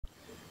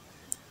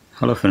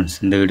Hello friends,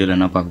 இந்த வீடியோவில்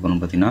என்ன பார்க்க போகிறோம்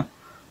பார்த்தீங்கன்னா,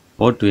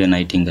 ஓட் டு ஏ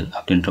நைட்டிங்கல்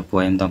அப்படின்ற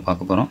போயம் தான்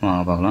பார்க்க போகிறோம்.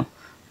 வாங்க பார்க்கலாம்.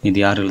 இது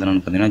யார்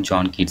எழுதுனான்னு பார்த்தீங்கன்னா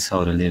ஜான் கீட்ஸ்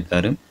அவர்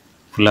எழுதியிருக்காரு.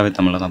 ஃபுல்லாகவே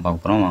தமிழில் தான்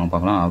பார்க்க போகிறோம். வாங்க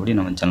பார்க்கலாம். அப்படி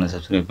நம்ம சேனலை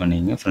சப்ஸ்கிரைப்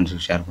பண்ணிடுங்க,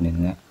 ஃப்ரெண்ட்ஸுக்கு ஷேர்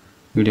பண்ணிடுங்க.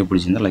 வீடியோ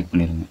பிடிச்சிருந்தால் லைக்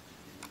பண்ணிடுங்க.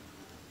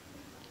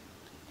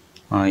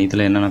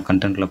 இதில் என்னென்ன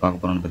கண்டென்ட்டில்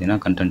பார்க்க போகிறோம்னு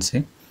பார்த்தீங்கன்னா,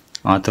 contents,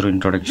 author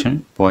introduction,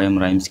 poem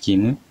rhyme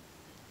scheme,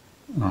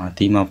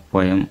 theme of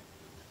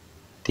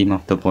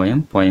the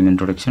poem, poem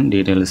introduction,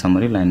 detail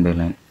summary, line by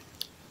line.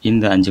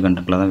 இந்த 5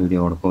 கண்டென்ட்டில் தான்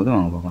வீடியோவோட போகுது.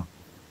 வாங்க பார்க்கலாம்.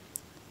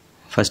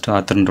 ஃபஸ்ட்டு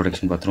ஆத்தர்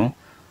இன்ட்ரொடக்ஷன் பார்த்துருவோம்.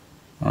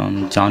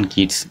 John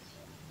Keats,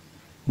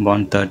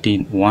 born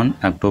 31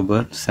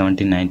 October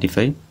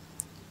 1795,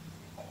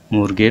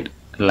 மூர்கேட்,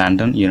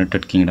 London,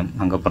 United kingdom,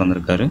 அங்கே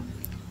பிறந்திருக்காரு.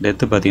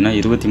 டெத்து பார்த்தீங்கன்னா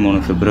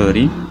 23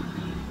 பிப்ரவரி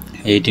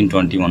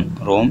 1821,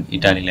 ரோம்,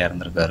 இட்டாலியில்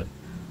இறந்துருக்காரு.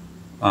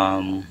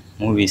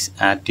 மூவிஸ்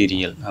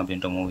ஆர்டீரியல்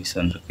அப்படின்ற மூவிஸ்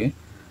வந்திருக்கு.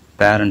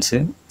 Parents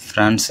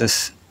Francis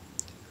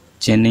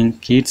ஜென்னிங்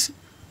Keats,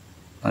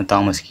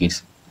 Thomas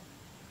Keats.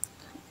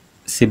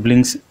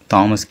 Siblings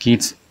Thomas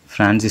Keats,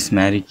 Francis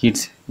Mary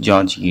Keats,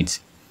 George Keats.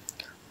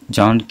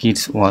 John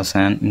Keats was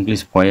an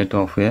English poet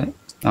of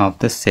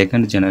the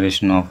second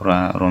generation of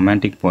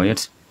Romantic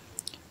poets,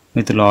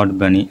 with Lord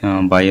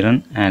Byron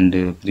and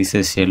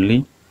Percy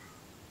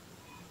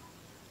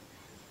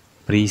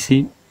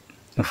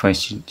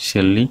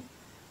Shelley.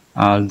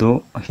 Although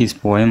his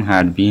poem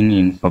had been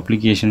in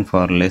publication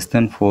for less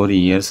than 4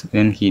 years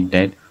when he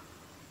died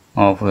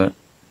of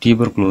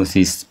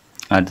tuberculosis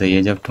at the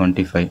age of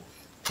 25.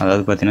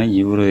 அதாவது பார்த்தீங்கன்னா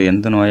இவர்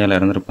எந்த நோயால்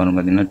இறந்துருப்பாருன்னு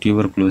பார்த்தீங்கன்னா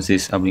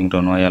tuberculosis அப்படிங்கிற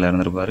நோயால்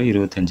இறந்துருப்பார்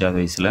 25ஆவது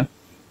வயசில்.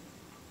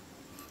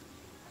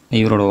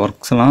 இவரோட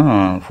ஒர்க்ஸ்லாம்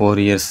 4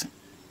 இயர்ஸ்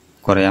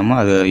குறையாமல்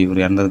அது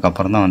இவர் இறந்ததுக்கு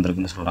அப்புறம் தான்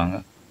வந்திருக்குன்னு சொல்கிறாங்க.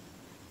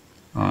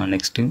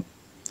 நெக்ஸ்ட்டு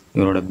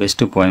இவரோட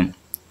best poem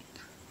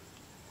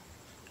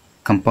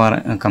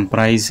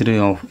comprised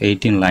of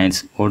 18 lines,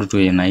 Ode to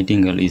a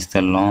Nightingale is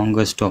the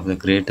longest of the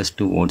greatest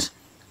odes.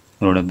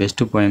 இவரோட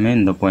பெஸ்ட்டு போயமே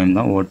இந்த போயம்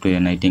தான், Ode to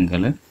a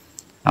Nightingale.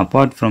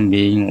 Apart from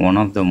being one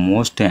of the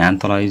most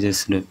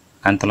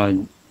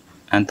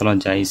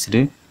anthologized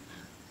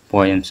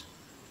poems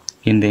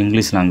in the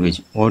English language,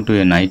 Ode to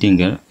a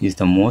Nightingale is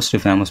the most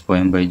famous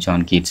poem by John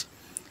Keats.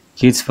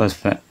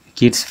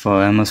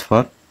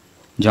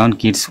 John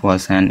Keats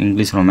was an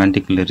English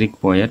romantic lyric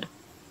poet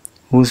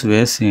whose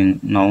verse is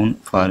known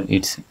for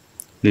its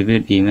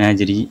vivid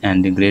imagery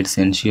and great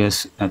sensuous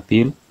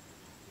appeal.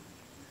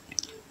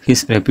 His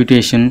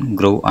reputation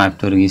grew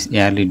after his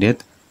early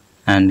death,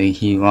 and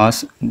he was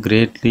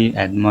greatly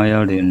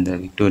admired in the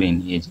Victorian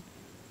age.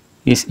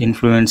 His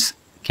influence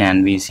can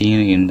be seen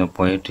in the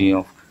poetry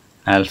of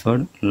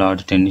Alfred, Lord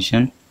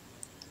Tennyson,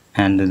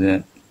 and the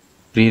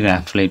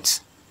Pre-Raphaelites,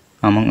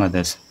 among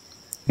others.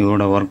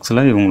 இவரோட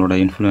ஒர்க்ஸில் இவங்களோட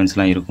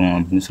இன்ஃப்ளூயன்ஸ்லாம் இருக்கும்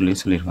அப்படின்னு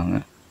சொல்லியிருக்காங்க.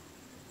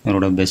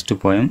 இவரோட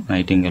best poem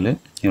Nightingale.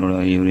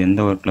 இவர்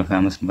எந்த ஒர்க்கில்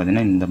ஃபேமஸ்ன்னு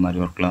பார்த்தீங்கன்னா இந்த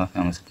மாதிரி ஒர்க்கில் தான்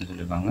ஃபேமஸ் அப்படின்னு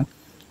சொல்லியிருக்காங்க.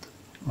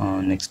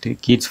 Next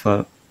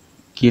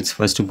Keats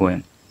first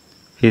poem.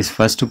 His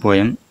first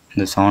poem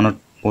The Sonnet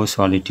O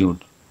Solitude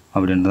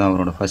அப்படின்றது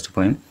அவரோட first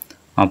poem.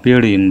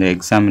 appeared in the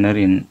Examiner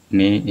in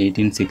May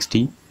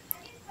 1860.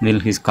 While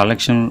his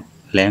collection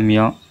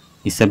Lamia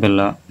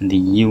Isabella, The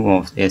Eve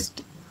of Est,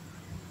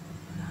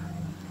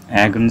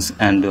 Agnes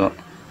and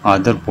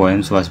Other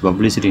Poems was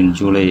published in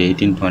July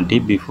 1820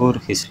 before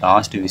his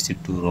last visit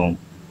to Rome.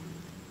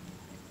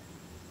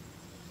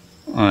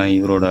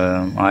 இவரோட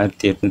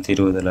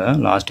 1820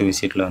 last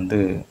விசிட்டில் வந்து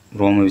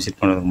ரோமை visit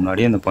பண்ணுறதுக்கு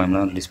முன்னாடி அந்த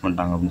போயம்லாம் release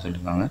பண்ணிட்டாங்க அப்படின்னு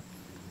சொல்லியிருக்காங்க.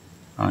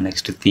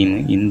 Next theme,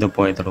 இந்த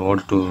போயத்தோட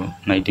vote to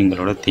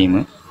நைட்டிங்கலோட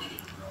theme.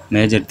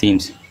 Major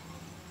themes: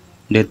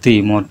 death,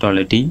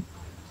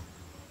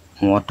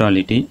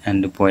 mortality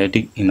and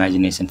poetic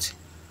imaginations.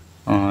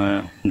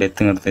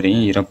 டெத்துங்கிறது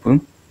தெரியும், இறப்பு.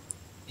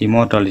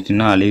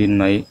 இமோர்டாலிட்டினா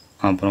அழிவின்மை,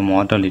 அப்புறம்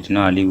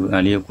மோர்டாலிட்டினா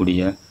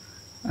அழியக்கூடிய,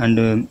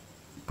 அண்டு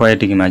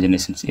பொயட்டிக்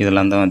இமேஜினேஷன்ஸ்,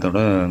 இதெல்லாம் தான் அதோட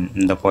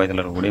இந்த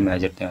போயத்தில் இருக்கக்கூடிய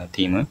major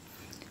theme.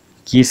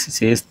 Keats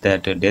says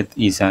that death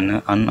is an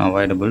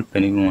unavoidable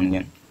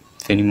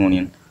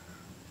ஃபெனிமோனியன்.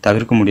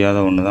 தவிர்க்க முடியாத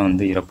ஒன்று தான்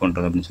வந்து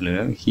இறப்புன்றது அப்படின்னு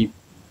சொல்லிடுறாரு. He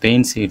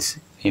pains it's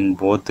in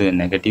both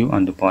negative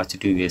and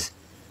positive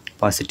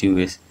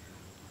ways.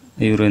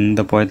 இவர்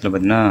இந்த போயத்தில்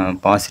பார்த்தீங்கன்னா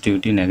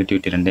பாசிட்டிவிட்டி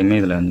நெகட்டிவிட்டி ரெண்டையுமே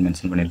இதில் வந்து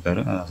மென்ஷன்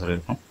பண்ணியிருக்காரு, அதான்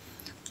சொல்லியிருக்கோம்.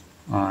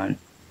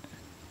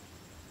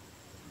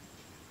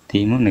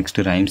 Theme.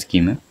 Next rhyme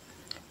scheme.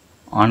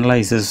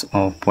 Analysis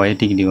of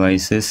poetic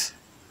devices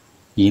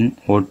in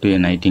Ode to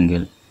a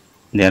Nightingale.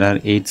 There are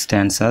 8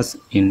 stanzas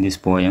in this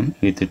poem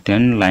with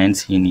 10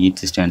 lines in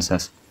each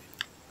stanzas.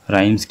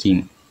 Rhyme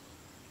scheme.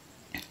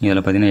 இதில்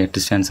பார்த்தீங்கன்னா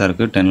 8 ஸ்டான்ஸாக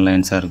இருக்குது, 10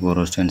 லைன்ஸாக இருக்குது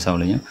ஒரு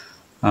ஸ்டான்ஸாவிலையும்.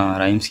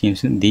 Rhyme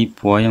schemes: the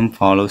poem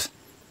follows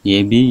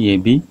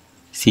AB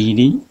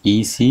CD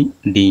EC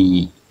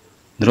DE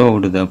through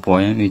out the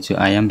poem which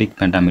அயம்பிக்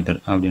pentameter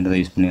அப்படின்றத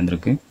use பண்ணி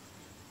வந்திருக்கு.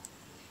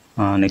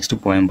 Next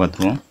poem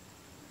பார்த்துருவோம்.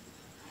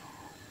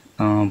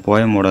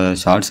 போயமோட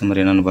short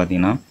summary என்னென்னு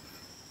பார்த்தீங்கன்னா,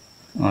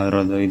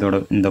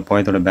 இந்த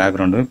போயத்தோட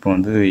பேக்ரவுண்டு இப்போ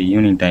வந்து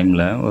ஈவினிங்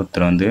டைமில்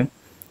ஒருத்தர் வந்து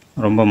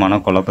ரொம்ப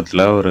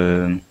மனக்குழப்பத்தில் ஒரு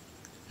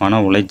மன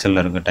உளைச்சலில்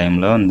இருக்க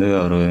டைமில் வந்து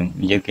அவர்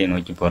இயற்கையை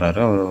நோக்கி போகிறாரு.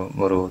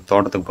 ஒரு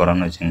தோட்டத்துக்கு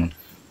போகிறான்னு வச்சுக்கோங்க.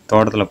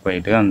 தோட்டத்தில்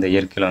போயிட்டு அந்த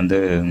இயற்கையில் வந்து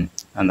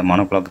அந்த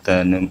மனக்குழப்பத்தை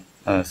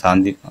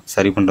சாந்தி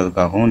சரி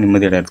பண்ணுறதுக்காகவும்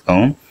நிம்மதி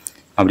அடைகிறதுக்காகவும்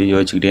அப்படி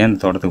யோசிச்சுக்கிட்டே அந்த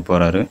தோட்டத்துக்கு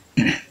போகிறாரு.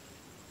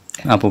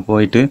 அப்போ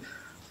போயிட்டு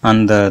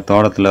அந்த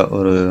தோட்டத்தில்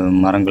ஒரு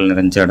மரங்கள்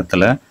நிறைஞ்ச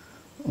இடத்துல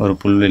ஒரு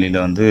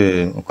புல்வெளியில் வந்து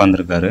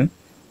உட்காந்துருக்காரு.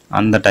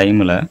 அந்த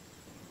டைமில்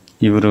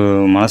இவர்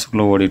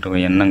மனசுக்குள்ளே ஓடிட்டு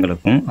இருக்க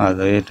எண்ணங்களுக்கும்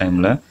அதே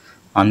டைமில்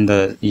அந்த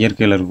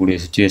இயற்கையில் இருக்கக்கூடிய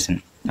சுச்சுவேஷன்,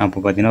 அப்போ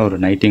பார்த்திங்கன்னா ஒரு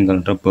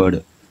நைட்டிங்கல்ன்ற பேர்டு,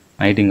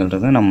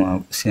 நைட்டிங்கல்ன்றது நம்ம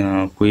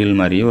குயில்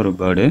மாதிரியே ஒரு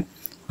பேர்டு,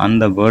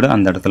 அந்த பேர்டு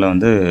அந்த இடத்துல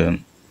வந்து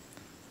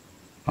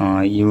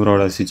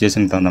இவரோட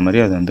சுச்சுவேஷனுக்கு தகுந்த மாதிரி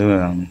அது வந்து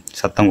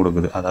சத்தம்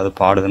கொடுக்குது, அதாவது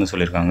பாடுதுன்னு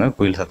சொல்லியிருக்காங்க.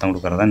 குயில் சத்தம்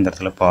கொடுக்குறதா இந்த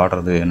இடத்துல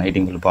பாடுறது,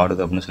 நைட்டிங்கல்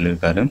பாடுது அப்படின்னு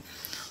சொல்லியிருக்காரு.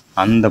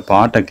 அந்த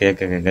பாட்டை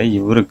கேட்க கேட்க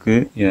இவருக்கு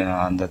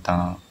அந்த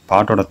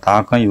பாட்டோட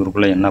தாக்கம்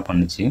இவருக்குள்ளே என்ன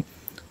பண்ணுச்சு,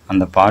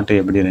 அந்த பாட்டு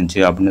எப்படி இருந்துச்சு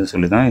அப்படின்னு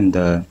சொல்லி தான் இந்த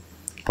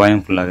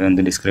போயம் ஃபுல்லாகவே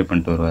வந்து டிஸ்கிரைப்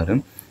பண்ணிட்டு வருவார்.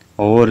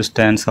 ஒவ்வொரு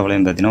ஸ்டான்ஸ்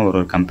அவளையும் பார்த்தீங்கன்னா ஒரு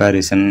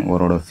கம்பேரிசன்,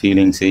 ஒருவோட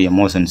ஃபீலிங்ஸு,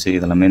 எமோஷன்ஸு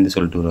இதெல்லாமே வந்து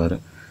சொல்லிட்டு வருவார்.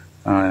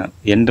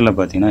 எண்டில்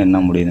பார்த்திங்கன்னா என்ன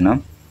முடியுதுன்னா,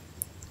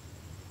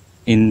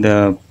 இந்த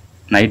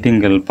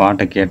நைட்டிங்கல்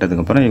பாட்டை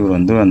கேட்டதுக்கப்புறம் இவர்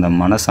வந்து அந்த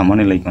மன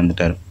சமநிலைக்கு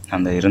வந்துட்டார்.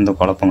 அந்த இருந்த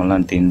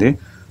குழப்பங்கள்லாம் தீர்ந்து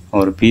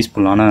ஒரு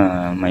பீஸ்ஃபுல்லான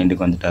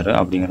மைண்டுக்கு வந்துட்டார்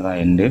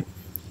அப்படிங்கிறதான் எண்டு.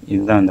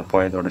 இதுதான் இந்த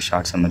போயத்தோட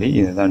ஷார்ட் சம்மரி.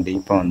 இதுதான்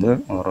டீப்பாக வந்து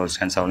ஒரு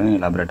ஸ்டான்ஸாவிலையும்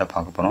எலாபரேட்டாக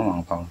பார்க்க போகிறோம்.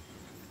 வாங்க பார்க்கலாம்.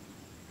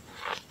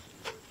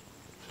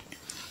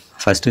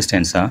 First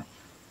stanza.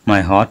 My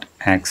heart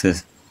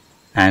access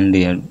and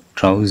a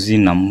drowsy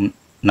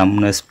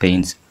numbness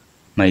pains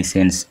my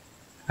sense,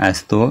 as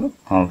though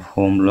of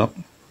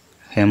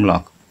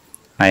hemlock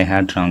I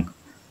had drunk,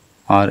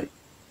 or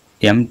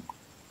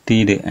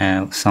emptied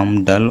some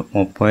dull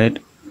opiate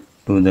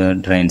to the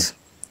drains.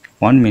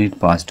 1 minute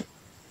passed,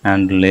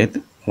 and late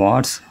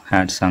wards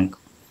had sunk.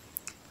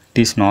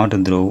 'Tis not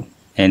through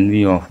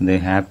envy of the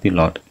happy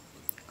lot,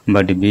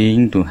 but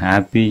being too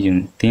happy in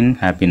thin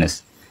happiness,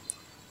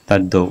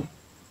 that thou,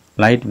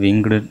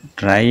 light-winged,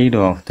 dried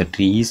of the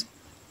trees,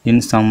 in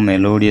some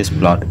melodious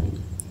plot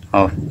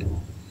of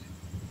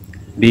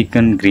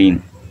beacon green,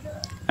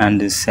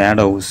 and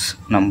shadows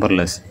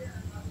numberless,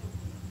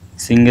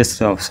 singest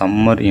of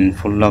summer in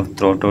full of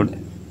throated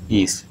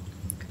ease.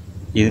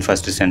 இது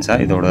first stanza.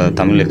 இதோட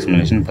Tamil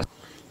explanation.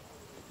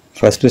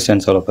 First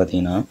ஸ்டான்ஸாவில்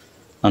பார்த்தீங்கன்னா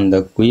அந்த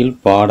குயில்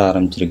பாட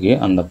ஆரம்பிச்சிருக்கு.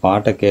 அந்த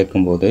பாட்டை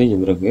கேட்கும்போது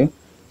இவருக்கு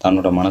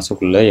தன்னோட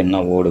மனசுக்குள்ளே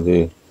என்ன ஓடுது,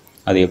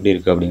 அது எப்படி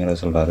இருக்குது அப்படிங்கிறத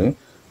சொல்கிறாரு.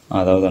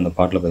 அதாவது அந்த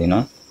பாட்டில்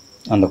பார்த்திங்கன்னா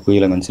அந்த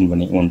குயிலை மென்ஷன்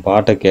பண்ணி, உன்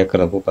பாட்டை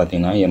கேட்குறப்போ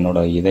பார்த்திங்கன்னா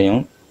என்னோடய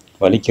இதயம்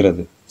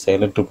வலிக்கிறது,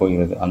 செயலற்று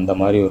போகிறது, அந்த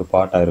மாதிரி ஒரு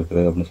பாட்டாக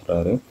இருக்குது அப்படின்னு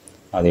சொல்கிறாரு.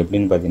 அது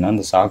எப்படின்னு பார்த்தீங்கன்னா,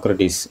 இந்த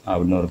சாக்ரட்டிஸ்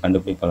அப்படின்னு ஒரு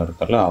கண்டுபிடிப்பாளர்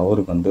இருக்கார்ல,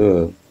 அவருக்கு வந்து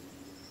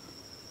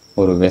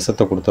ஒரு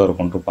விஷத்தை கொடுத்து அவர்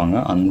கொண்டிருப்பாங்க.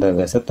 அந்த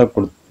விஷத்தை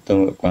கொடுத்து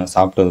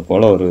சாப்பிட்டது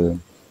போல் ஒரு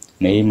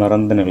மெய்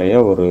மறந்த நிலையை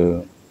ஒரு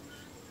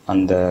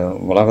அந்த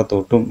உலகத்தை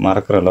விட்டு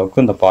மறக்கிற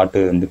அளவுக்கு இந்த பாட்டு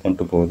வந்து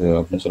கொண்டு போகுது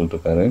அப்படின்னு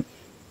சொல்லிட்டுருக்காரு.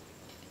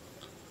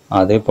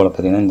 அதே போல்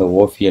பார்த்திங்கன்னா இந்த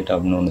ஓஃபியட்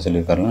அப்படின்னு ஒன்று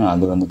சொல்லியிருக்காருங்க.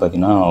 அது வந்து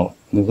பார்த்திங்கன்னா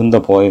மிகுந்த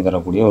போதை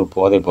தரக்கூடிய ஒரு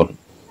போதைப் பொருள்.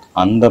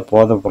 அந்த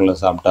போதைப் பொருளை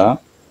சாப்பிட்டா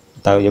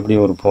எப்படி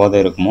ஒரு போதை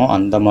இருக்குமோ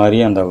அந்த மாதிரி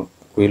அந்த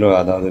குயிலோ,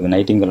 அதாவது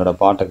நைட்டிங்கலோட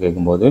பாட்டை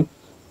கேட்கும்போது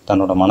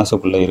தன்னோட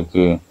மனசுக்குள்ளே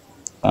இருக்குது,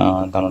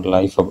 தன்னோட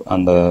லைஃப்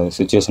அந்த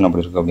சுச்சுவேஷன்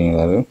அப்படி இருக்குது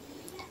அப்படிங்கிறாரு.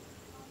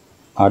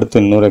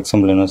 அடுத்து இன்னொரு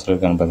எக்ஸாம்பிள் என்ன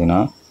சொல்லியிருக்கான்னு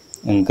பார்த்தீங்கன்னா,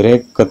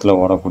 கிரேக்கத்தில்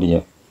ஓடக்கூடிய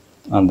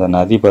அந்த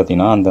நதி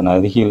பார்த்திங்கன்னா, அந்த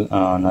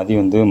நதி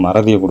வந்து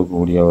மறதியை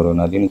கொடுக்கக்கூடிய ஒரு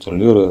நதின்னு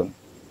சொல்லி ஒரு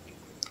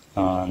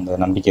அந்த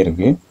நம்பிக்கை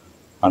இருக்குது.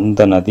 அந்த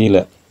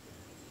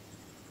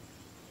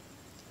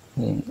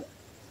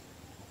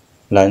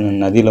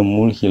நதியில்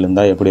மூழ்கி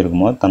இருந்தால் எப்படி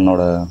இருக்குமோ,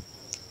 தன்னோட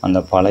அந்த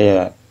பழைய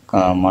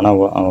மன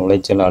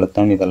உளைச்சல்,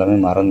 அழுத்தம் இதெல்லாமே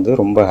மறந்து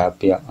ரொம்ப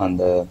ஹாப்பியாக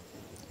அந்த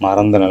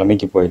மறந்த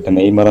நிலைமைக்கு போயிட்டு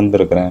மெய் மறந்து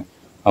இருக்கிறேன்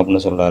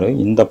அப்படின்னு சொல்கிறாரு.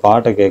 இந்த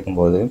பாட்டை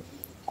கேட்கும்போது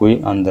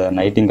அந்த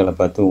நைட்டிங்கலை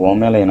பார்த்து,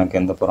 உன் மேலே எனக்கு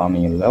எந்த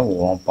பொறாமையும் இல்லை,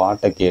 உன்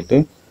பாட்டை கேட்டு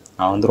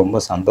நான் வந்து ரொம்ப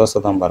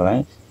சந்தோஷத்தான்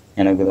படுறேன்,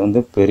 எனக்கு இது வந்து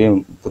பெரிய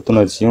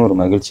புத்துணர்ச்சியும் ஒரு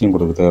மகிழ்ச்சியும்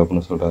கொடுக்குது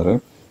அப்படின்னு சொல்கிறாரு.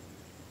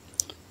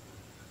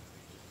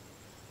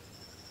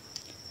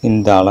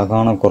 இந்த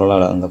அழகான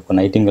குரலால், அந்த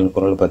நைட்டிங்கல்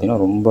குரல்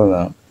பார்த்திங்கன்னா ரொம்ப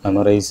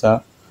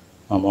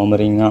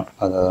மெமரிங்காக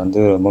அதை வந்து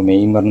ரொம்ப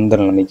மெய்மறந்த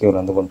நிலைமைக்கு ஒரு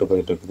வந்து கொண்டு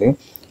போயிட்டுருக்குது.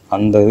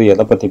 அந்த இது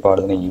எதை பற்றி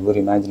பாடுதுன்னு இவர்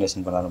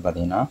இமேஜினேஷன் பண்ணாருன்னு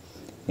பார்த்தீங்கன்னா,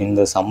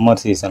 இந்த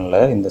சம்மர் சீசனில்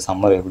இந்த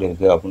சம்மர் எப்படி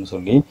இருக்குது அப்படின்னு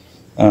சொல்லி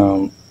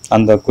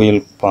அந்த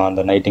குயில்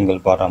அந்த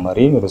நைட்டிங்கல் பாடுற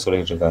மாதிரி இவர்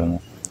சொல்லிகிட்டு இருக்காருங்க.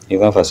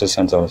 இதுதான் ஃபஸ்ட்டு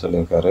ஸ்டான்ஸ் அவர்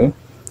சொல்லியிருக்காரு.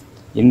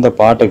 இந்த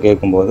பாட்டை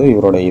கேட்கும்போது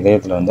இவரோட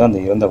இதயத்தில் வந்து அந்த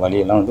இருந்த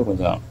வழியெல்லாம் வந்து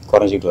கொஞ்சம்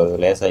குறைஞ்சிட்டு வருது,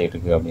 லேசாகிட்டு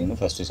இருக்குது அப்படின்னு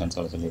ஃபஸ்ட்டு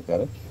ஸ்டான்ஸாக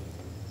சொல்லியிருக்காரு.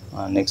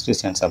 நெக்ஸ்ட்டு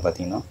ஸ்டான்ஸாக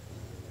பார்த்தீங்கன்னா,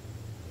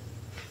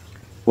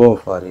 ஓ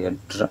for a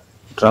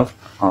draught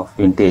of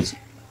vintage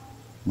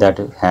that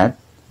had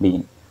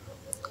been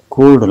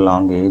cooled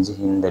long age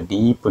in the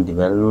deep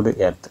developed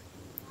earth,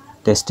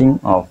 testing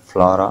of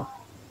flora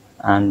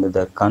and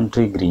the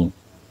country green,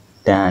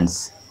 dance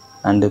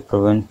and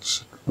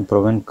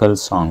provincial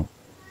song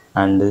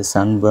and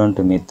sunburnt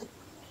myth.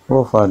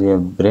 Oh, for a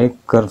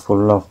breaker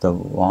full of the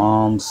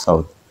warm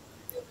south,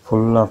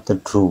 full of the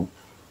true,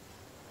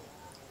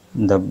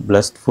 the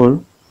blissful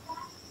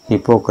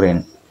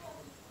hippocrene,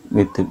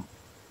 with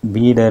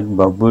beaded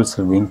bubbles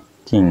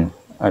winking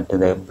at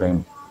the brim,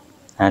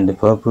 and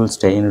purple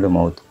stained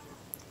mouth,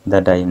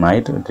 that I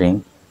might drink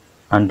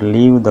and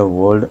leave the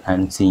world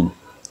unseen,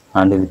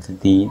 and with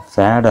thee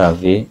fade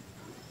away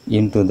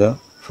into the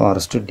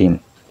forest dim.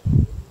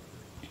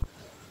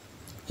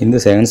 இந்த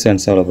second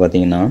ஸ்டான்ஸாவில்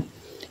பார்த்தீங்கன்னா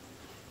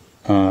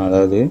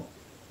அதாவது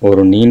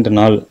ஒரு நீண்ட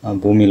நாள்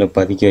பூமியில்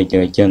பதுக்கி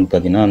வைக்க வந்து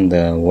பார்த்திங்கன்னா அந்த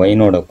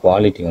ஒயினோட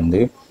குவாலிட்டி வந்து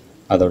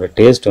அதோட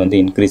டேஸ்ட் வந்து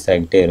இன்க்ரீஸ்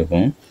ஆகிட்டே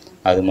இருக்கும்.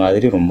 அது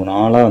மாதிரி ரொம்ப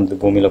நாளாக வந்து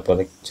பூமியில்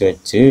புதைச்சி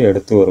வச்சு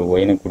எடுத்து ஒரு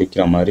ஒயினை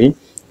குடிக்கிற மாதிரி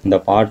இந்த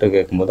பாட்டு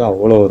கேட்கும்போது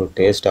அவ்வளோ ஒரு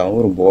டேஸ்ட்டாகவும்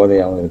ஒரு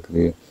போதையாகவும்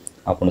இருக்குது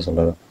அப்படின்னு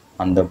சொல்கிறாரு.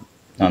 அந்த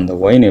அந்த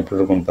ஒயின் எப்படி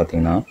இருக்கும்னு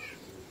பார்த்திங்கன்னா,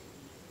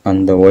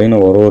 அந்த ஒயினை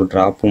ஒரு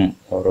ட்ராப்பும்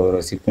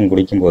ஒரு சிப்பும்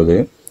குடிக்கும்போது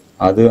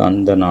அது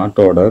அந்த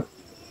நாட்டோட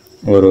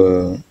ஒரு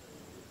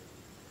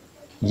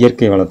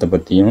இயற்கை வளத்தை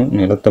பற்றியும்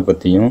நிலத்தை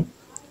பற்றியும்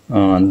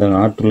அந்த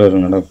நாட்டில்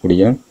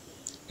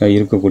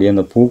இருக்கக்கூடிய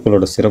அந்த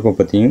பூக்களோட சிறப்பை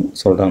பற்றியும்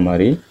சொல்கிற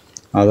மாதிரி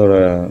அதோட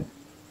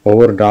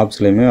ஒவ்வொரு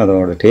ட்ராப்ஸ்லேயுமே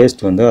அதோட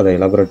டேஸ்ட் வந்து அதை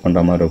எலாபரேட்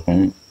பண்ணுற மாதிரி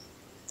இருக்கும்.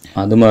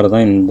 அது மாதிரி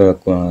தான் இந்த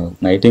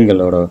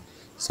நைட்டிங்கேலோட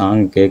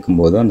சாங்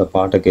கேட்கும்போது, அந்த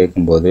பாட்டை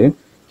கேட்கும்போது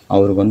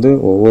அவருக்கு வந்து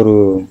ஒவ்வொரு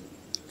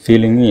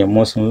ஃபீலிங்கும்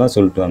எமோஷ்னலாக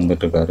சொல்லிட்டு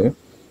வந்துட்டுருக்காரு.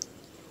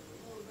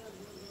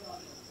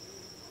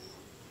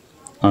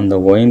 அந்த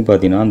ஒயின்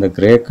பார்த்திங்கன்னா அந்த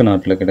கிரேக்க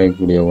நாட்டில்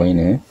கிடைக்கக்கூடிய ஒயின்,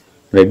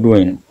 ரெட்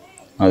ஒயின்,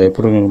 அது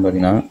எப்படி இருக்குன்னு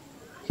பார்த்திங்கன்னா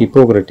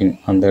ஹிப்போக்ரட்டின்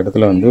அந்த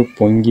இடத்துல வந்து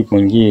பொங்கி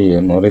பொங்கி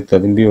நுரை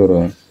ததும்பி ஒரு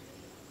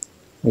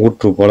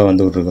ஊற்று போல்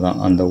வந்துக்கிட்டு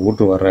இருக்குதான். அந்த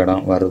ஊற்று வர்ற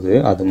இடம் வருது.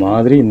 அது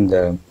மாதிரி இந்த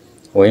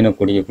ஒயினை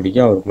குடிக்க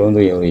அவருக்குள்ள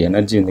வந்து ஒரு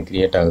எனர்ஜி வந்து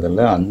க்ரியேட்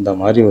ஆகுதில்ல, அந்த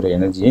மாதிரி ஒரு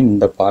எனர்ஜியை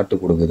இந்த பாட்டு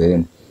கொடுக்குது.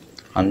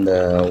 அந்த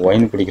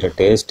ஒயின் குடிக்கிற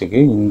டேஸ்ட்டுக்கு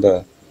இந்த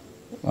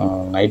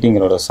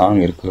நைட்டிங்கேலோட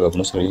சாங் இருக்குது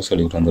அப்படின்னு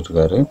சொல்லிட்டு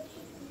வந்துட்டுருக்காரு.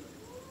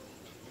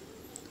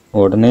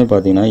 உடனே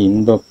பார்த்திங்கன்னா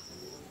இந்த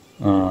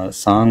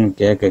சாங்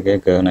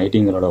கேட்க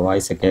நைட்டிங்கேலோட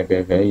வாய்ஸை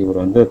கேட்க இவர்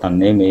வந்து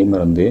தன்னே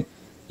மெய்மறந்து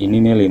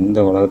இனிமேல் இந்த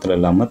உலகத்தில்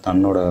இல்லாமல்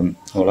தன்னோட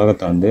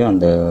உலகத்தை வந்து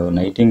அந்த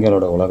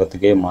நைட்டிங்கேலோட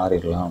உலகத்துக்கே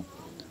மாறிடலாம்,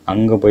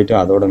 அங்கே போயிட்டு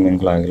அதோட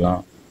மிங்கிள்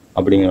ஆகிடலாம்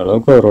அப்படிங்கிற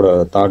அளவுக்கு அவரோட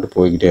தாட்டு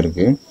போய்கிட்டே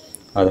இருக்குது.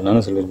 அதனால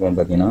சொல்லியிருக்கோம்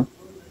பார்த்திங்கன்னா,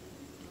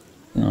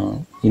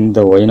 இந்த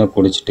ஒயினை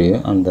குடிச்சிட்டு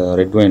அந்த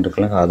ரெட் ஒயின்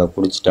இருக்குல்ல அதை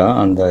குடிச்சிட்டா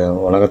அந்த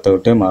உலகத்தை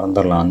விட்டே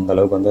மறந்துடலாம்,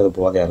 அந்தளவுக்கு வந்து அது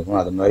போதையாக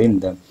இருக்கும். அது மாதிரி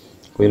இந்த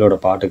குயிலோட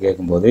பாட்டு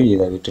கேட்கும்போது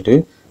இதை விட்டுட்டு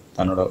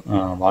தன்னோட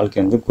வாழ்க்கை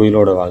வந்து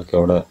குயிலோட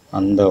வாழ்க்கையோட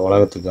அந்த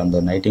உலகத்துக்கு அந்த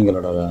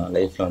நைட்டிங்கேலோட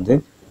லைஃப்பில் வந்து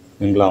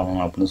மிங்கிள்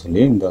ஆகணும் அப்படின்னு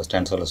சொல்லி இந்த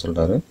ஸ்டான்ஸாவில்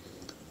சொல்கிறாரு.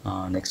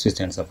 நெக்ஸ்ட்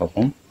ஸ்டான்ஸை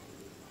பார்ப்போம்.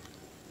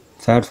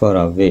 Fat far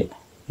away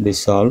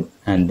dissolve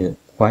and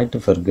quite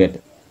forget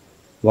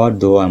what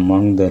though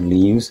among the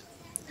leaves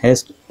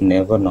hast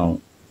never known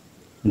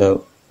the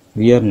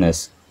weariness,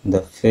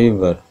 the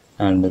fever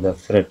and the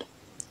fret,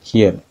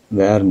 here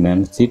where men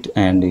sit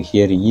and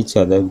hear each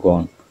other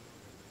gone,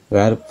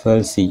 where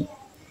falsy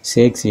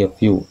shakes a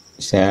few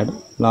sad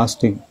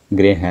lost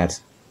grey hairs,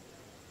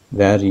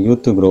 where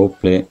youth grow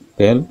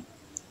pale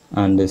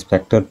and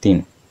spectre thin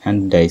and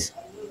dies,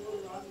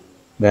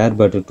 where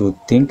but to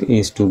think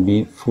is to be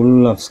full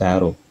of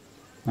sorrow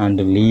and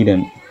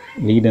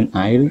leaden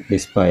idle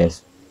despair,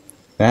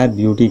 where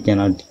beauty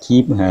cannot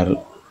keep her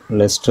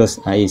lustrous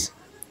eyes,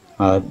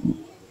 or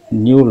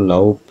new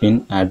love pin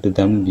at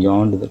them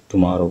beyond the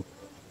tomorrow.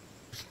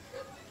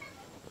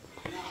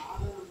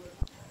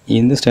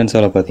 இந்த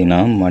ஸ்டான்ஸாவில் பார்த்திங்கன்னா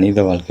மனித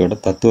வாழ்க்கையோட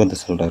தத்துவத்தை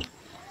சொல்கிறார்.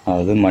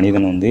 அதாவது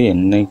மனிதன் வந்து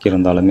என்னைக்கு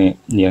இருந்தாலுமே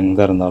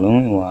எங்கே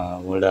இருந்தாலும்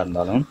ஓல்டாக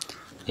இருந்தாலும்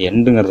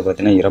எண்டுங்கிறது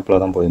பார்த்திங்கன்னா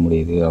இறப்பில் தான் போய்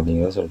முடியுது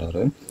அப்படிங்கிறத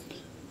சொல்கிறாரு.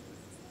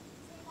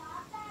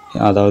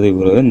 அதாவது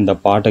இவர் இந்த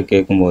பாட்டை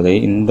கேட்கும்போதே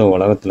இந்த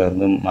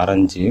உலகத்துலேருந்து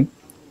மறைஞ்சு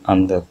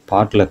அந்த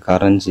பாட்டில்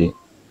கரைஞ்சி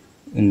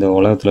இந்த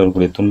உலகத்தில்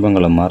இருக்கக்கூடிய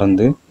துன்பங்களை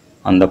மறந்து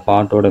அந்த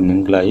பாட்டோட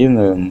மிங்கிளாகி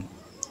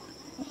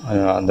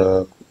அந்த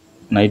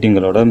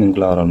நைட்டிங்கேலோட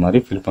மிங்கிள் ஆகிற மாதிரி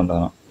ஃபீல்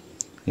பண்ணுறாராம்.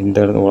 இந்த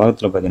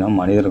உலகத்தில் பார்த்திங்கன்னா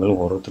மனிதர்கள்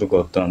ஒருத்தருக்கு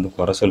ஒருத்தர் வந்து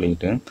குறை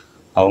சொல்லிக்கிட்டு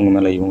அவங்க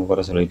மேலே இவங்க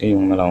குறை சொல்லிட்டு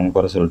இவங்க மேலே அவங்க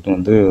குறை சொல்லிட்டு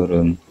வந்து ஒரு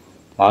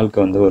வாழ்க்கை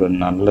வந்து ஒரு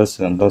நல்ல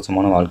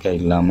சந்தோஷமான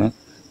வாழ்க்கையாக இல்லாமல்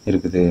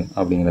இருக்குது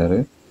அப்படிங்கிறாரு.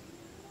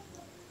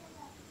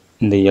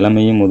 இந்த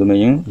இளமையும்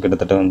முதுமையும்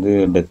கிட்டத்தட்ட வந்து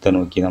டெத்தை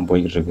நோக்கி தான்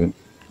போய்கிட்டு இருக்கு.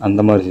 அந்த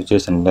மாதிரி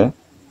சுச்சுவேஷனில்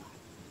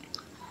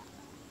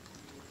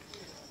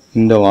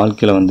இந்த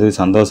வாழ்க்கையில் வந்து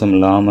சந்தோஷம்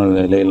இல்லாமல்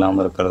வேலை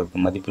இல்லாமல் இருக்கிறதுக்கு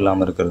மதிப்பு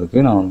இல்லாமல்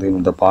இருக்கிறதுக்கு நான் வந்து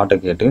இந்த பாட்டை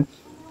கேட்டு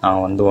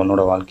நான் வந்து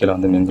உன்னோட வாழ்க்கையில்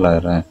வந்து மிங்கிள்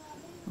ஆகிடுறேன்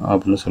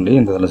அப்படின்னு சொல்லி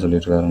இந்த இதில்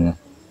சொல்லிட்டுருக்காருங்க,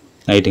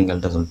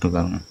 நைட்டிங்கேல்கிட்ட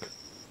சொல்லிட்டுருக்காருங்க.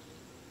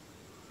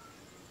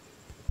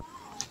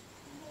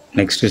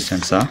 Next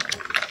stanza.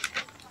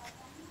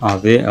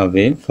 Away,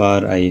 away, for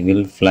I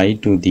will fly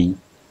to thee,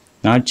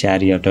 not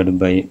charioted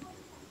by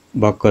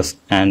Bacchus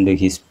and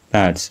his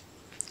pads,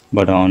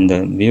 but on the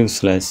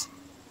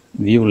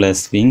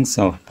viewless wings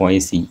of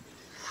poesy.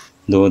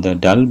 Though the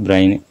dull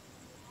brain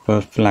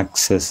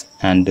perplexes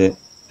and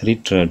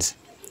retreads,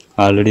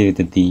 already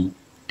with thee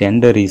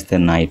tender is the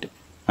night,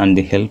 and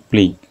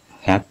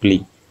happily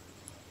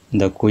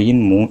the queen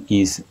moon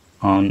is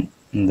on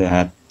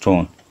her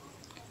throne,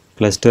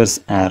 clusters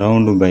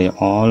around by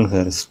all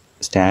her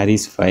starry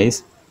spice,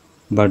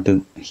 but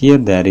here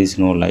there is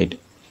no light,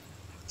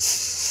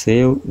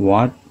 save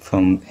what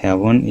from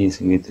heaven is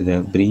with the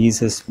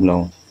breezes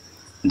blown,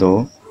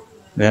 though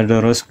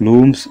verdurous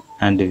glooms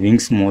and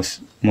wings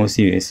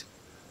motionless.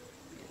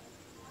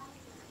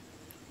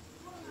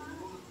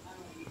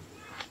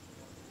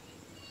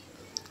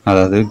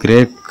 அதாவது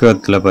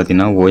கிரேக்கத்தில்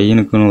பார்த்தீங்கன்னா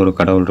ஒயினுக்குன்னு ஒரு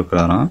கடவுள்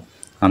இருக்கிறாராம்.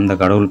 அந்த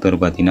கடவுள் பேர்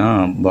பார்த்தீங்கன்னா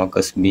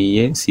பாக்கஸ்,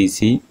 BACCHUS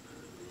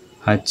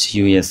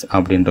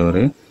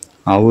அப்படின்றவர்.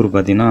 அவர்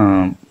பார்த்தீங்கன்னா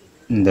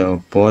இந்த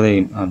போதை,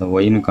 அந்த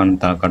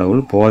ஒயினுக்கான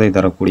கடவுள், போதை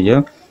தரக்கூடிய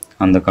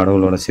அந்த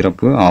கடவுளோட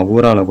சிறப்பு.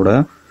 அவரால் கூட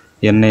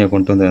என்னையை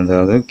கொண்டு வந்து,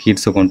 அதாவது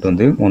கீட்ஸை கொண்டு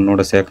வந்து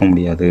உன்னோட சேர்க்க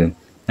முடியாது,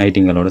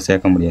 நைட்டிங்கலோட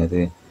சேர்க்க முடியாது,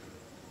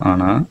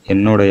 ஆனால்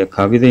என்னுடைய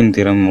கவிதையின்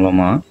திறன்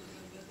மூலமாக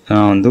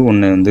நான் வந்து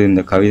உன்னை வந்து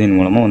இந்த கவிதையின்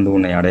மூலமாக வந்து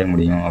உன்னை அடைய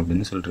முடியும்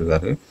அப்படின்னு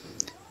சொல்லிட்டுருக்காரு.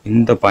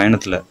 இந்த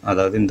பயணத்தில்,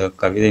 அதாவது இந்த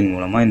கவிதையின்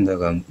மூலமாக இந்த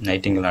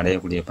நைட்டிங்கல்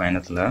அடையக்கூடிய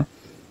பயணத்தில்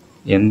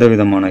எந்த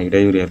விதமான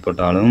இடையூறு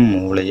ஏற்பட்டாலும்,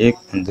 மூளையே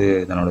வந்து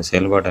தன்னோட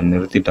செயல்பாட்டை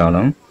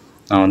நிறுத்திட்டாலும்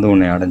நான் வந்து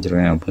உன்னை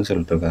அடைஞ்சிருவேன் அப்படின்னு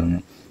சொல்லிட்டு இருக்காருங்க.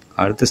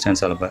 அடுத்த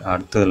ஸ்டான்ஸால்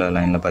அடுத்த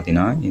லைனில்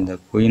பார்த்தீங்கன்னா இந்த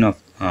குயின்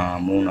ஆஃப்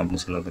மூன்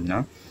அப்படின்னு சொல்ல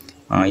பார்த்தீங்கன்னா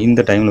இந்த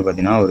டைமில்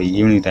பார்த்தீங்கன்னா ஒரு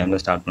ஈவினிங்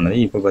டைமில் ஸ்டார்ட் பண்ணது.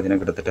 இப்போ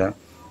பார்த்தீங்கன்னா கிட்டத்தட்ட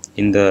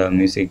இந்த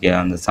மியூசிக்,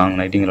 அந்த சாங்,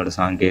 நைட்டிங்கலோட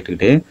சாங்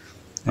கேட்டுக்கிட்டே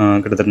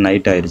கிட்டத்தட்ட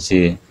நைட் ஆயிடுச்சு,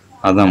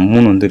 அதான்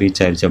மூணு வந்து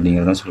ரீச் ஆயிடுச்சு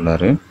அப்படிங்கிறதான்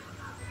சொல்கிறாரு.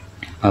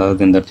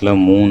 அதாவது இந்த இடத்துல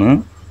மூணு,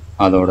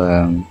 அதோட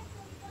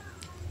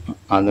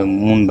அந்த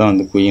மூணு தான்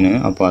வந்து குயினு.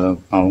 அப்போ அதை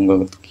அவங்க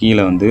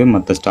கீழே வந்து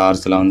மற்ற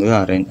ஸ்டார்ஸ்லாம் வந்து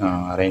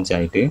அரேஞ்ச்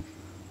ஆகிட்டு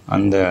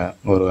அந்த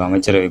ஒரு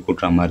அமைச்சரவை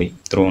கூட்டுற மாதிரி,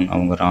 த்ரோன்,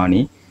 அவங்க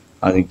ராணி,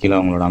 அது கீழே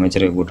அவங்களோட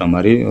அமைச்சரவை கூட்டுற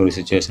மாதிரி ஒரு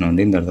சுச்சுவேஷன்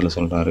வந்து இந்த இடத்துல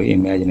சொல்கிறாரு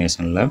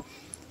இமேஜினேஷனில்.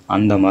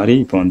 அந்த மாதிரி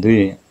இப்போ வந்து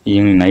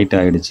ஈவினிங் நைட்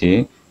ஆகிடுச்சு,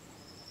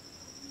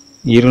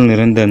 இருள்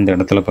நிறைந்த இந்த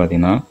இடத்துல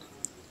பார்த்தீங்கன்னா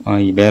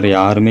வேறு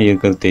யாருமே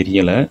இருக்கிறது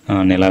தெரியலை,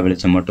 நிலா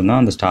வெளிச்சம் மட்டும்தான்,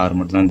 அந்த ஸ்டார்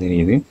மட்டும்தான்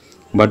தெரியுது.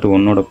 பட்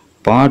உன்னோட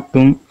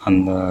பாட்டும்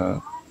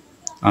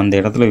அந்த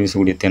இடத்துல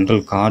வீசக்கூடிய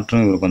தென்றல்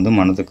காற்றும் இவருக்கு வந்து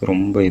மனதுக்கு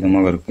ரொம்ப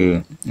இதமாக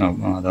இருக்குது,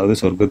 அதாவது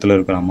சொர்க்கத்தில்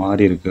இருக்கிற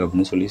மாதிரி இருக்குது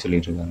அப்படின்னு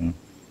சொல்லிட்டு இருக்காங்க.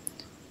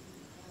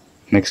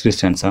 Next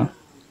stanza,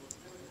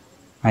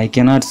 I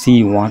cannot see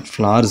what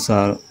flowers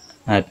are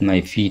at my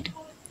feet,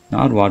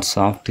 nor what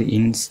soft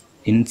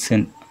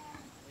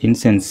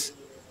incense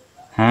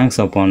hangs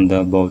upon the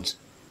boughs,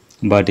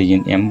 but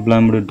in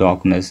embalmed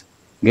darkness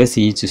guess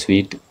each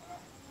sweet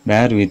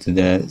wherewith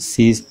the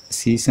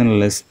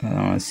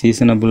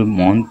seasonable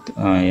month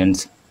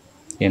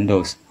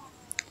endows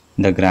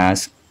the grass,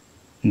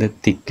 the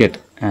thicket,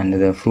 and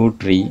the fruit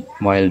tree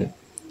wild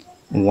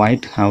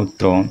white have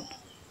thrown,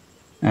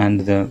 and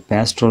the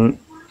pastoral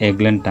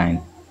eglantine,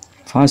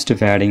 fast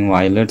fading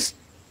violets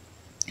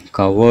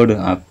covered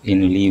up in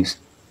leaves,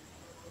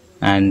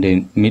 and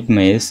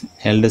mid-May's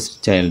eldest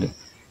child,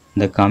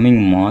 the coming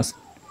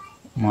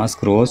mask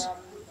rose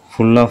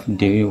full of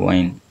dewy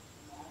wine,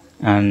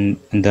 and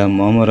the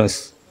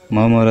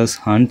murmurous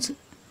hunts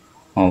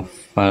of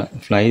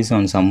flies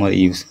on summer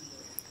eves.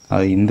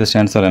 அது இந்த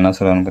ஸ்டான்ஸில் என்ன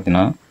சொல்கிறான்னு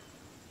பார்த்தீங்கன்னா,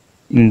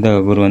 இந்த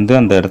ஒரு வந்து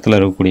அந்த இடத்துல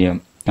இருக்கக்கூடிய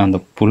அந்த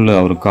புல்,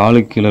 அவர்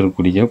காலுக்கு கீழே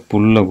இருக்கக்கூடிய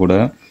புல்லை கூட,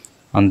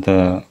 அந்த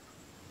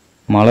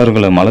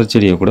மலர்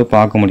செடியை கூட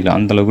பார்க்க முடியல,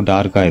 அந்தளவுக்கு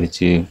டார்க்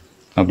ஆயிடுச்சு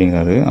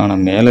அப்படிங்கிறாரு.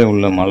 ஆனால் மேலே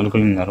உள்ள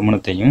மலர்களின்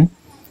நறுமணத்தையும்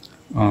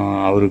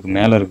அவருக்கு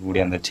மேலே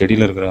இருக்கக்கூடிய அந்த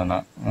செடியில் இருக்கிற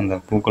அந்த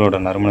பூக்களோட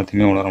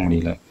நறுமணத்தையுமே உணர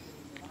முடியல.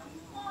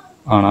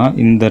 ஆனால்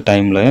இந்த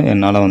டைமில்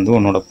என்னால் வந்து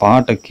உன்னோட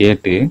பாட்டை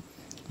கேட்டு,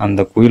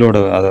 அந்த குயிலோட,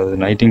 அதாவது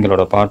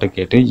நைட்டிங்கலோட பாட்டை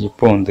கேட்டு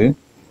இப்போ வந்து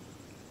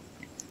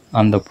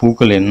அந்த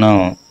பூக்கள் என்ன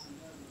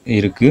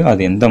இருக்குது,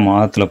 அது எந்த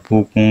மாதத்தில்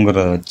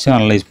பூக்குங்கிறத வச்சு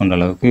அனலைஸ் பண்ணுற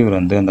அளவுக்கு இவர்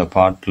வந்து அந்த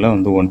பாட்டில்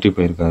வந்து ஒன்றி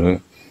போயிருக்காரு.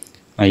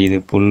 இது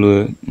புல்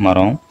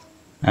மரம்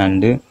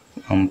அண்டு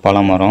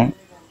பழமரம்,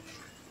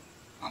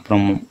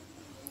 அப்புறம்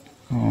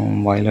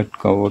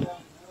வயலட் கவர்டு,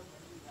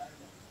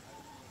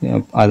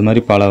 அது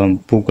மாதிரி பல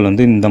பூக்கள்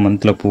வந்து இந்த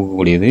மந்தில்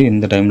பூக்கக்கூடியது,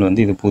 இந்த டைமில்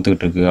வந்து இது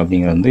பூத்துக்கிட்டு இருக்குது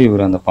அப்படிங்கிறது வந்து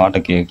இவர் அந்த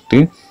பாட்டை கேட்டு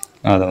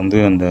அதை வந்து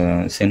அந்த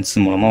சென்ஸ்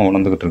மூலமாக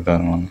உணர்ந்துக்கிட்டு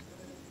இருக்காருங்க.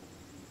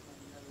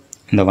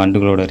 இந்த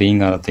வண்டுகளோட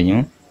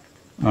ரீங்காரத்தையும்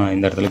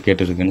இந்த இடத்துல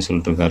கேட்டுருக்குன்னு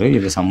சொல்லிட்டுருக்காரு.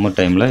 இது சம்மர்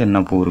டைமில் என்ன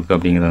பூ இருக்குது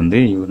அப்படிங்கிறத வந்து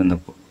இவர் இந்த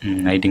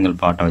நைட்டிங்கல்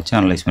பாட்டை வச்சு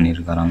analyse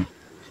பண்ணியிருக்காராங்க.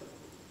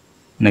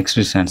 Next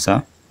stanza,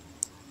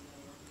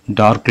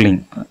 டார்க்லிங்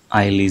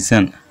I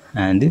listen,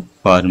 and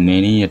for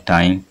many a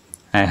time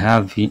I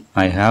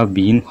have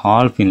been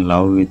half in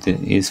love with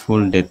his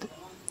full death,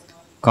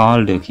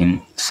 called him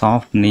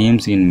soft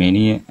names in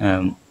many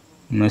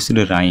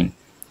measured rhyme,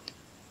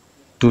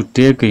 to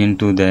take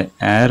into the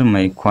air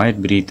my quiet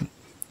breath.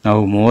 Now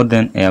more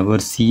than ever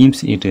seems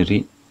it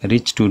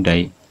rich to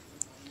die,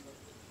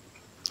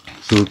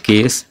 to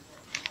gaze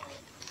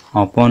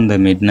upon the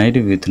midnight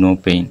with no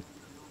pain,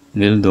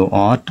 will thou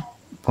art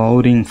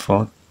pouring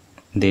forth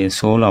their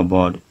soul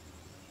abroad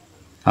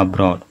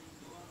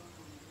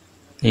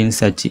in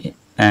such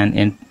an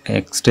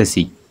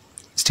ecstasy.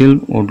 Still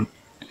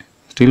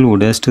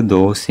wouldest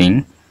thou sing,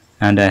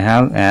 and I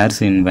have heirs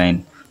in vain,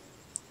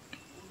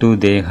 to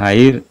their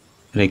higher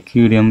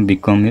requiem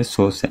become a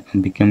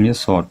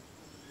sword.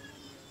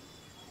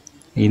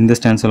 இந்த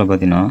ஸ்டான்ஸில்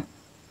பார்த்தீங்கன்னா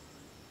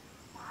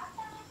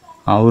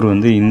அவர்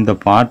வந்து இந்த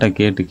பாட்டை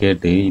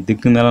கேட்டு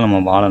இதுக்கு மேலே நம்ம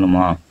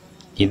வாழணுமா,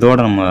 இதோட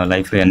நம்ம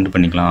லைஃப்பை எண்ட்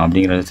பண்ணிக்கலாம்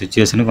அப்படிங்கிற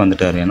சுச்சுவேஷனுக்கு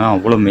வந்துட்டார். ஏன்னா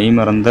அவ்வளோ மெய்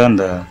மறந்த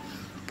அந்த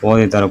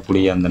போதை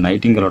தரக்கூடிய அந்த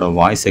நைட்டிங்கலோட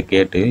வாய்ஸை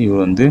கேட்டு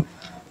இவர் வந்து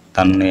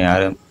தன்னை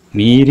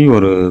மீறி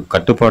ஒரு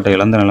கட்டுப்பாட்டை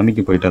இழந்த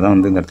நிலைமைக்கு போயிட்டதான்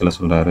வந்து இந்த இடத்துல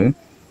சொல்கிறாரு.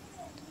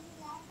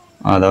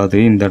 அதாவது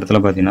இந்த இடத்துல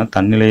பார்த்தீங்கன்னா,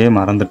 தன்னிலையே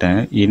மறந்துட்டேன்,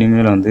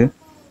 இனிமேல் வந்து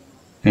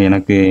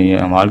எனக்கு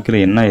என்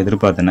வாழ்க்கையில் என்ன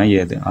எதிர்பார்த்தேன்னா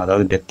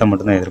அதாவது டெத்தை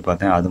மட்டும்தான்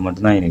எதிர்பார்த்தேன், அது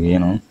மட்டும்தான் எனக்கு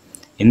வேணும்.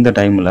 இந்த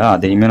டைமில்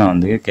அதையுமே நான்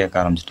வந்து கேட்க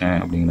ஆரம்பிச்சிட்டேன்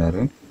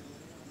அப்படிங்கிறாரு.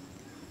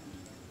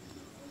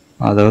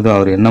 அதாவது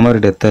அவர் என்ன மாதிரி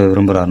டெத்தை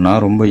விரும்புகிறாருன்னா,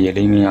 ரொம்ப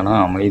எளிமையான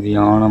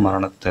அமைதியான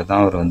மரணத்தை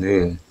தான் அவர் வந்து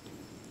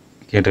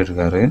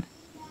கேட்டுட்ருக்காரு.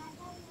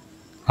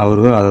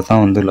 அவரு அதை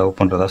தான் வந்து லவ்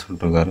பண்ணுறதா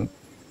சொல்லிட்டுருக்காரு.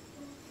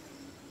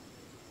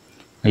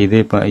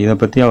 இதை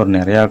பற்றி அவர்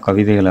நிறையா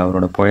கவிதைகளை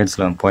அவரோட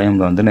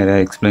போயமில் வந்து நிறையா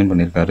எக்ஸ்பிளைன்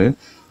பண்ணியிருக்காரு.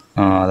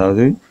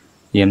 அதாவது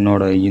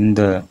என்னோட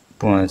இந்த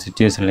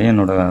சுச்சுவேஷன்லேயே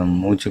என்னோடய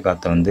மூச்சு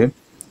காற்றை வந்து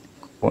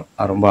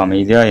ரொம்ப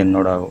அமைதியாக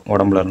என்னோடய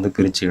உடம்புலேருந்து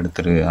பிரித்து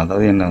எடுத்துரு,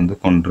 அதாவது என்னை வந்து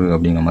கொன்று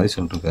அப்படிங்கிற மாதிரி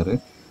சொல்லிட்டுருக்காரு.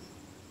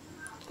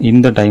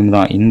 இந்த டைம்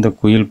தான் இந்த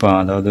குயில்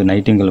அதாவது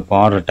நைட்டிங்கேல்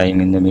பாடுற டைம்,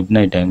 இந்த மிட்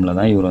நைட் டைமில்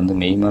தான் இவர் வந்து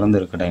மெய் மறந்து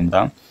இருக்க டைம்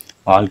தான்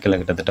வாழ்க்கையில்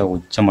கிட்டத்தட்ட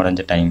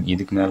உச்சமடைஞ்ச டைம்.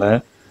 இதுக்கு மேலே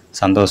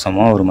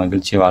சந்தோஷமாக ஒரு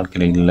மகிழ்ச்சி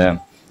வாழ்க்கையில் இல்லை,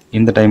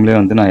 இந்த டைம்லேயே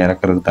வந்து நான்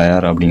இறக்குறதுக்கு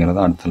தயார்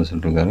அப்படிங்கிறத அடுத்தல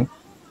சொல்லியிருக்காரு.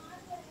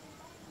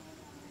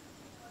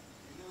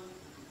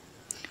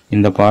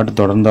 இந்த பாட்டு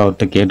தொடர்ந்து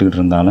அவர்கிட்ட கேட்டுக்கிட்டு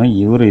இருந்தாலும்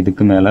இவர்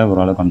இதுக்கு மேலே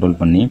அவரால் கண்ட்ரோல்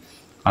பண்ணி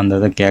அந்த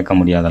இதை கேட்க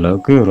முடியாத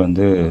அளவுக்கு இவர்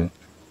வந்து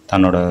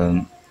தன்னோட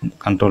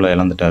கண்ட்ரோலை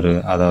இழந்துட்டார்,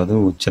 அதாவது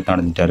உச்சத்தை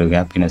அடைஞ்சிட்டாரு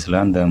ஹாப்பினஸில்,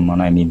 அந்த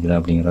மன அமைதியில்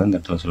அப்படிங்கிறத இந்த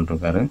இடத்துல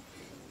சொல்லிட்டுருக்காரு.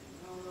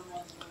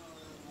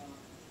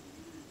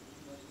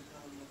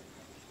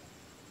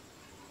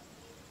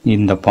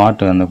 இந்த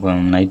பாட்டு அந்த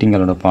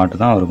நைட்டிங்கேலோட பாட்டு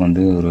தான் அவருக்கு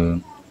வந்து ஒரு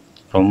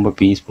ரொம்ப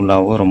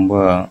பீஸ்ஃபுல்லாகவும் ரொம்ப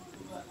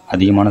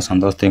அதிகமான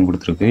சந்தோஷத்தையும்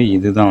கொடுத்துருக்கு.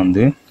 இதுதான்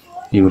வந்து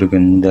இவருக்கு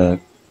இந்த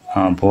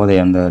போதை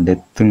அந்த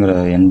டெத்துங்கிற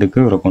எண்டுக்கு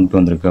இவரை கொண்டு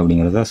வந்திருக்கு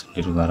அப்படிங்கிறத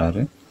சொல்லிட்டு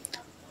வராரு.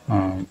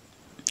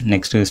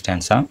 Next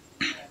stanza.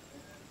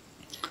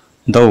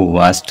 Thou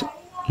wast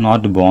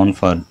not born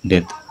for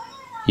death,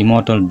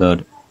 immortal bird.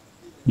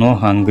 No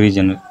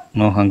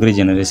hungry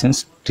generations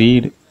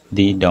tread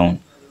thee down.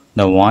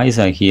 The voice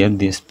I hear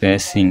this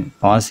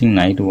passing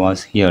night was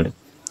heard,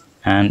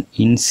 and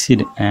in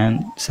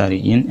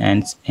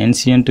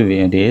ancient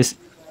days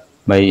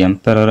by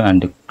emperor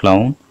and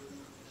clown,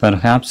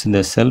 perhaps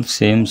the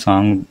self-same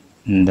song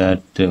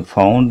that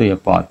found a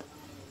path.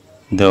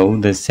 Thou,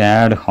 the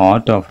sad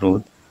heart of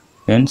Ruth,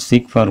 went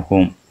seek for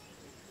home.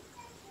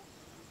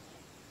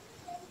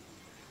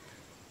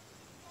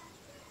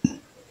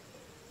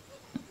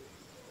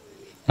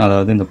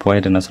 அதாவது இந்த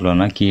போய்ட்டு என்ன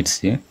சொல்லுவாருன்னா,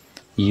 கீட்ஸு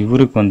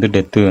இவருக்கு வந்து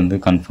death வந்து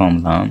confirm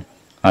தான்,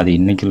 அது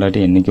இன்றைக்கி இல்லாட்டி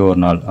என்றைக்கோ ஒரு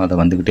நாள் அதை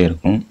வந்துக்கிட்டே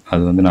இருக்கும்,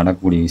 அது வந்து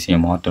நடக்கக்கூடிய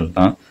விஷயம், மாற்றல்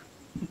தான்.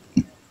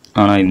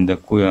 ஆனால் இந்த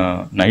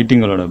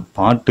நைட்டிங்கேலோட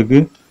பாட்டுக்கு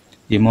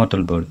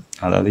இம்மார்டல் பேர்டு,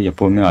 அதாவது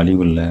எப்போவுமே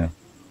அழிவு இல்லை,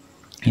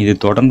 இது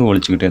தொடர்ந்து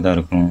ஒழிச்சிக்கிட்டே தான்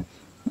இருக்கும்,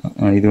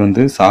 இது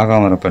வந்து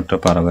சாகாமர பெற்ற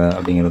பறவை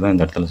அப்படிங்கிறத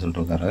இந்த இடத்துல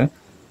சொல்லிட்டுருக்காரு.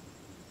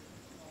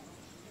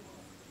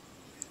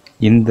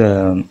 இந்த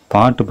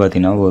பாட்டு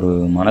பார்த்திங்கன்னா ஒரு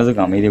மனதுக்கு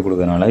அமைதியை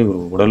கொடுக்கறதுனால இவர்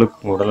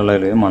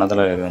உடலளவிலையும்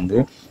மனதளவிலையும் வந்து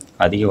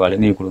அதிக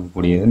வலிமையை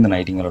கொடுக்கக்கூடியது இந்த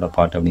நைட்டிங்கேலோட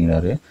பாட்டு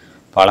அப்படிங்கிறாரு.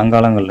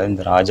 பழங்காலங்களில்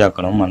இந்த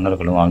ராஜாக்களும்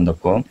மன்னர்களும்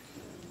வாழ்ந்தப்போ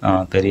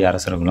பெரிய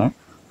அரசர்களும்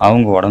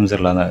அவங்க உடம்பு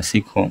சரியில்லாத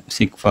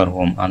சிக் ஃபார்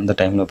ஹோம் அந்த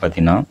டைமில்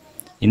பார்த்திங்கன்னா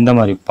இந்த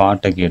மாதிரி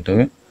பாட்டை கேட்டு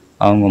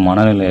அவங்க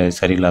மனநிலை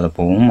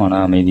சரியில்லாதப்போவும்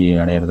மன அமைதியை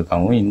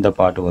அடையிறதுக்காகவும் இந்த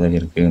பாட்டு உதவி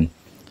இருக்குது.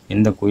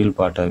 இந்த குயில்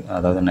பாட்டை,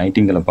 அதாவது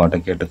நைட்டிங்கேல் பாட்டை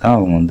கேட்டு தான்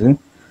அவங்க வந்து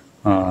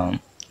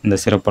இந்த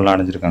சிறப்பெல்லாம்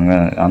அடைஞ்சிருக்காங்க,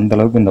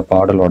 அந்தளவுக்கு இந்த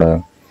பாடலோட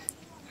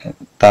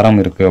தரம்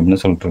இருக்குது அப்படின்னு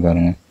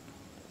சொல்லிட்டுருக்காருங்க.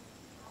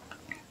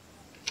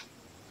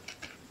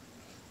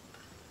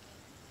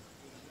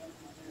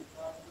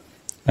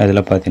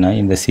 அதில் பார்த்தீங்கன்னா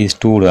இந்த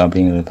ஸ்டூடு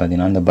அப்படிங்கிறது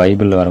பார்த்தீங்கன்னா இந்த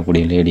பைபிளில்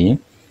வரக்கூடிய லேடி,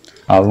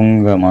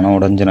 அவங்க மன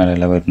உடைஞ்ச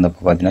நிலையில்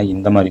இருந்தப்போ பார்த்தீங்கன்னா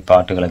இந்த மாதிரி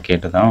பாட்டுகளை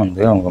கேட்டு தான்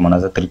வந்து அவங்க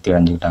மனதை திருப்தி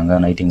அடைஞ்சிக்கிட்டாங்க,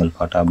 நைட்டிங்கேல்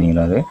பாட்டு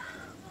அப்படிங்கிறாரு.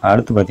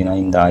 அடுத்து பார்த்தீங்கன்னா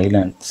இந்த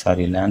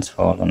லேண்ட்ஸ்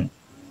ஃபாலன்,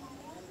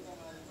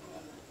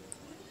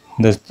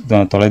 இந்த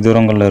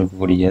தொலைதூரங்களில்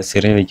இருக்கக்கூடிய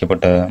சிறை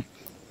வைக்கப்பட்ட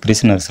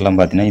பிரிசனர்ஸ் எல்லாம்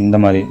பார்த்தீங்கன்னா இந்த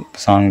மாதிரி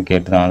சாங்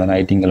கேட்டு தான், அந்த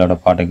நைட்டிங்கேலோட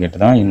பாட்டை கேட்டு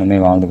தான் இன்னுமே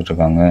வாழ்ந்துக்கிட்டு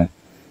இருக்காங்க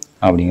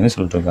அப்படிங்கிறது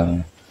சொல்லிட்டுருக்காங்க.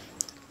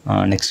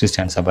 நெக்ஸ்ட்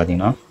ஸ்டான்ஸாக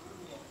பார்த்தீங்கன்னா,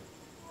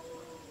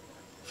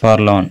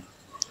 Forlorn,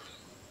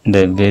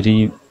 the very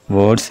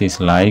words is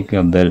like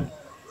a bell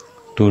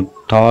to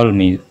toll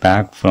me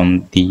back from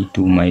thee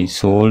to my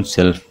soul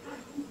self.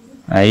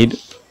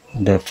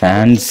 The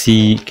fancy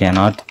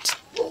cannot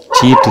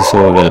cheat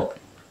so well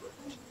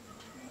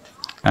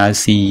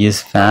as he is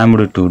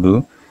famed to do,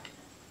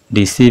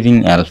 deceiving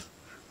elf.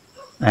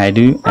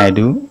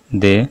 Adieu,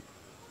 the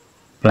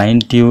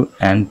plaintive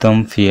anthem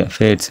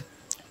fades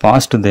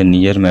past the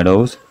near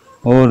meadows,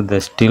 over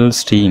the still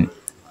stream,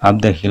 up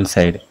the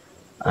hillside,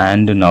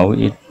 and now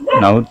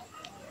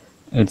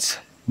it's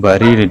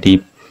buried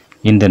deep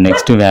in the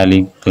next valley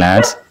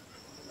glades.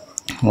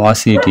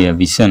 Was it a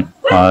vision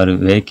or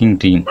waking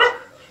dream?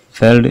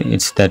 Felt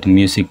it's that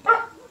music.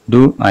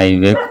 Do I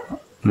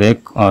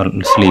wake or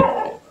sleep?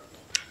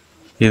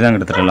 இதுதான்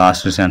கிட்டத்தட்ட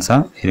last stanza.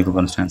 இதுக்கு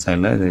அப்புறம் stanza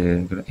இல்லை, இது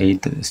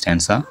 8th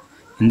stanza.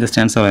 இந்த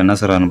ஸ்டான்ஸாவில் என்ன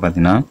சொல்கிறாருன்னு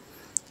பார்த்தீங்கன்னா,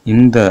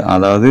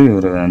 அதாவது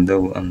ஒரு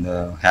அந்த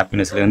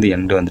ஹாப்பினஸ்லேருந்து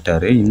எண்டு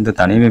வந்துட்டார். இந்த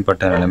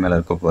தனிமைப்பட்ட நிலைமையில்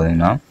இருக்க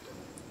போதீங்கன்னா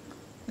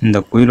இந்த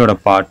குயிலோட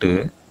பாட்டு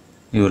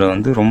இவரை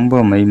வந்து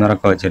ரொம்ப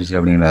மெய்மறக்க வச்சிருச்சு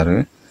அப்படிங்கிறாரு.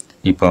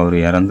 இப்போ அவர்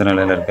இறந்த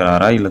நிலையில்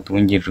இருக்கிறாரா, இல்லை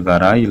தூங்கிட்டு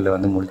இருக்காரா, இல்லை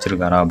வந்து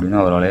முடிச்சிருக்காரா அப்படின்னு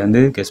அவரால்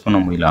வந்து கெஸ் பண்ண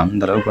முடியல.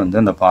 அந்தளவுக்கு வந்து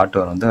அந்த பாட்டு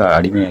அவர் வந்து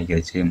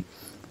அடிமையாக்கிடுச்சு,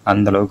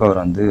 அந்தளவுக்கு அவர்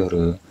வந்து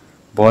ஒரு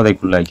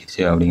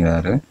போதைக்குள்ளாக்கிடுச்சு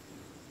அப்படிங்கிறாரு.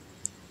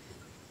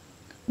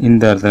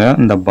 இந்த இடத்துல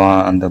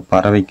அந்த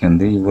பறவைக்கு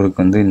வந்து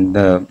இவருக்கு வந்து இந்த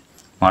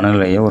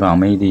மனநிலையை, ஒரு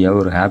அமைதியை,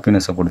 ஒரு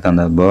ஹாப்பினஸை கொடுத்து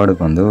அந்த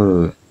பேர்டுக்கு வந்து ஒரு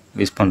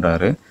விஷ்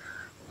பண்ணுறாரு.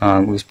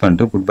 விஷ்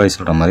பண்ணிட்டு குட் பை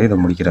சொல்கிற மாதிரி இதை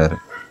முடிக்கிறாரு.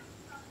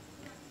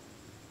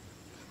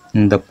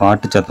 இந்த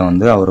பாட்டு சத்தம்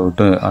வந்து அவரை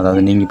விட்டு,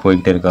 அதாவது நீங்கி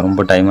போய்கிட்டே இருக்க,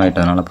 ரொம்ப டைம்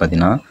ஆகிட்டதுனால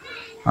பார்த்தீங்கன்னா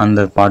அந்த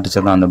பாட்டு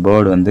சத்தம், அந்த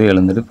பேர்டு வந்து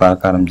எழுந்துட்டு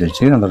பறக்க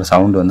ஆரம்பிச்சிருச்சு. அதோட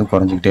சவுண்டு வந்து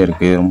குறைஞ்சிக்கிட்டே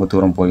இருக்குது, ரொம்ப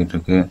தூரம்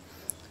போயிட்டுருக்கு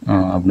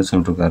அப்படின்னு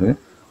சொல்லிட்டுருக்காரு.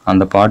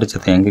 அந்த பாட்டு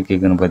சத்தம் எங்கே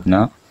கேட்குதுன்னு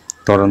பார்த்தீங்கன்னா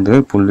தொடர்ந்து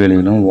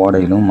புல்வெளியிலும்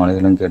ஓடையிலும்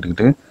மலையிலும்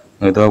கேட்டுக்கிட்டு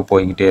மெதுவாக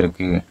போய்கிட்டே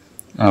இருக்குது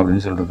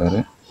அப்படின்னு சொல்லிட்டுருக்காரு.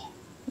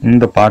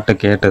 இந்த பாட்டை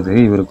கேட்டது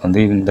இவருக்கு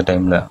வந்து இந்த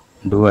டைமில்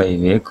டூ ஐ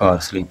வேக்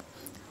ஆர் ஸ்லீப்,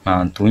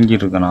 நான்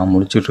தூங்கிட்டு இருக்கேனா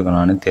முழிச்சிட்டு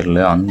இருக்கேனான்னு தெரியல,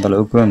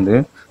 அந்தளவுக்கு வந்து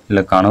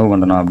இல்லை கனவு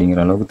கண்டனா அப்படிங்கிற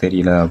அளவுக்கு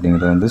தெரியல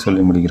அப்படிங்கிறத வந்து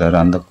சொல்லி முடிக்கிறாரு.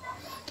 அந்த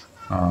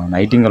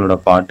நைட்டிங்கலோட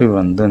பாட்டு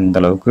வந்து இந்த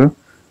அளவுக்கு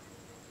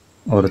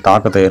ஒரு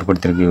தாக்கத்தை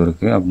ஏற்படுத்தியிருக்கு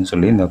இவருக்கு அப்படின்னு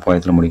சொல்லி இந்த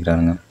போயத்தில்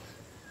முடிக்கிறாருங்க.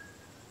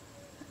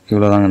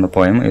 இவ்வளோதாங்க இந்த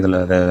போயம். இதில்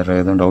வேறு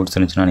எதுவும் டவுட்ஸ்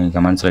இருந்துச்சுன்னா நீங்கள்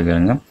கமெண்ட்ஸில்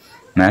கேளுங்க.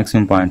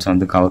 மேக்ஸிமம் பாயிண்ட்ஸ்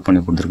வந்து கவர் பண்ணி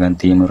கொடுத்துருக்கேன்.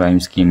 தீம், ரைம்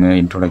ஸ்கீமு,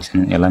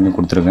 இன்ட்ரொடக்ஷன் எல்லாமே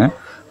கொடுத்துருக்கேன்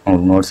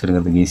உங்களுக்கு நோட்ஸ்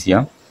எடுக்கிறதுக்கு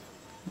ஈஸியாக.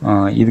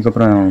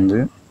 இதுக்கப்புறம் வந்து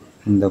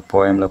இந்த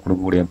போயமில்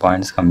கொடுக்கக்கூடிய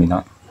பாயிண்ட்ஸ் கம்மி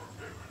தான்.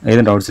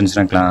 எதுவும் டவுட்ஸ்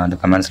இருந்துச்சுன்னா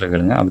கமெண்ட்ஸில்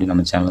கேளுங்க. அப்படி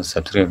நம்ம சேனலை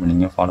சப்ஸ்கிரைப்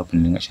பண்ணிங்க, ஃபாலோ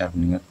பண்ணிங்க, ஷேர்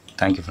பண்ணிங்க.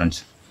 Thank you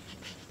friends.